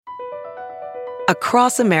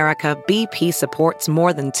Across America, BP supports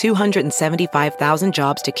more than 275,000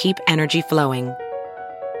 jobs to keep energy flowing.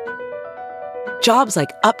 Jobs like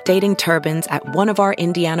updating turbines at one of our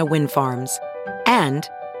Indiana wind farms and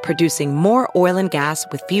producing more oil and gas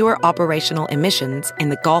with fewer operational emissions in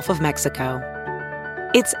the Gulf of Mexico.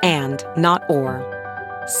 It's and, not or.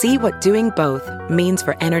 See what doing both means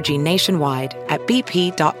for energy nationwide at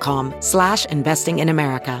bp.com/investing in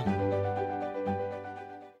America.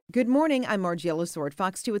 Good morning, I'm Margie Ellisord,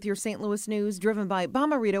 Fox 2 with your St. Louis news, driven by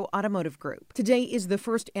Bomarito Automotive Group. Today is the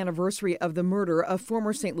first anniversary of the murder of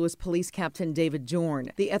former St. Louis Police Captain David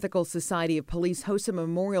Dorn. The Ethical Society of Police hosts a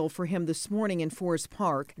memorial for him this morning in Forest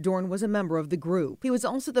Park. Dorn was a member of the group. He was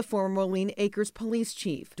also the former Moline Acres police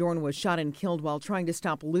chief. Dorn was shot and killed while trying to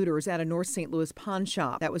stop looters at a North St. Louis pawn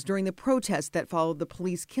shop. That was during the protest that followed the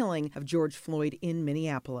police killing of George Floyd in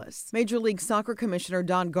Minneapolis. Major League Soccer Commissioner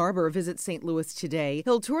Don Garber visits St. Louis today.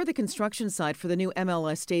 He'll tour the construction site for the new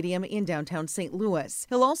MLS stadium in downtown St. Louis.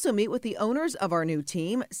 He'll also meet with the owners of our new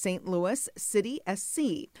team, St. Louis City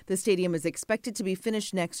SC. The stadium is expected to be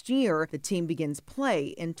finished next year. The team begins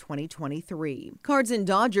play in 2023. Cards and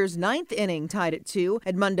Dodgers' ninth inning tied at 2.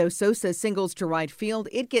 Edmundo Sosa singles to right field.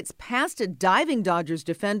 It gets past a diving Dodgers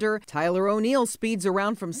defender. Tyler O'Neill speeds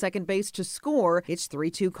around from second base to score. It's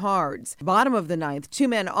 3-2 Cards. Bottom of the ninth, 2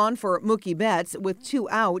 men on for Mookie Betts with 2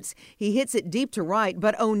 outs. He hits it deep to right,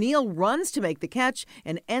 but O'Neill runs to make the catch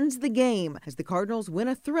and ends the game as the Cardinals win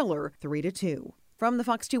a thriller 3-2. From the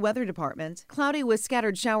Fox 2 Weather Department, cloudy with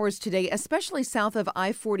scattered showers today, especially south of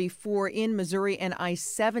I-44 in Missouri and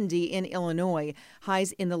I-70 in Illinois,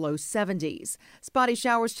 highs in the low 70s. Spotty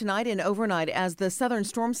showers tonight and overnight as the southern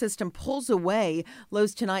storm system pulls away.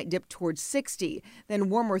 Lows tonight dip towards 60. Then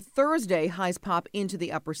warmer Thursday, highs pop into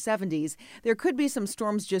the upper 70s. There could be some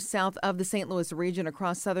storms just south of the St. Louis region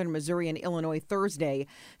across southern Missouri and Illinois Thursday.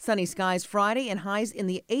 Sunny skies Friday and highs in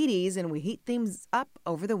the 80s, and we heat things up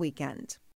over the weekend.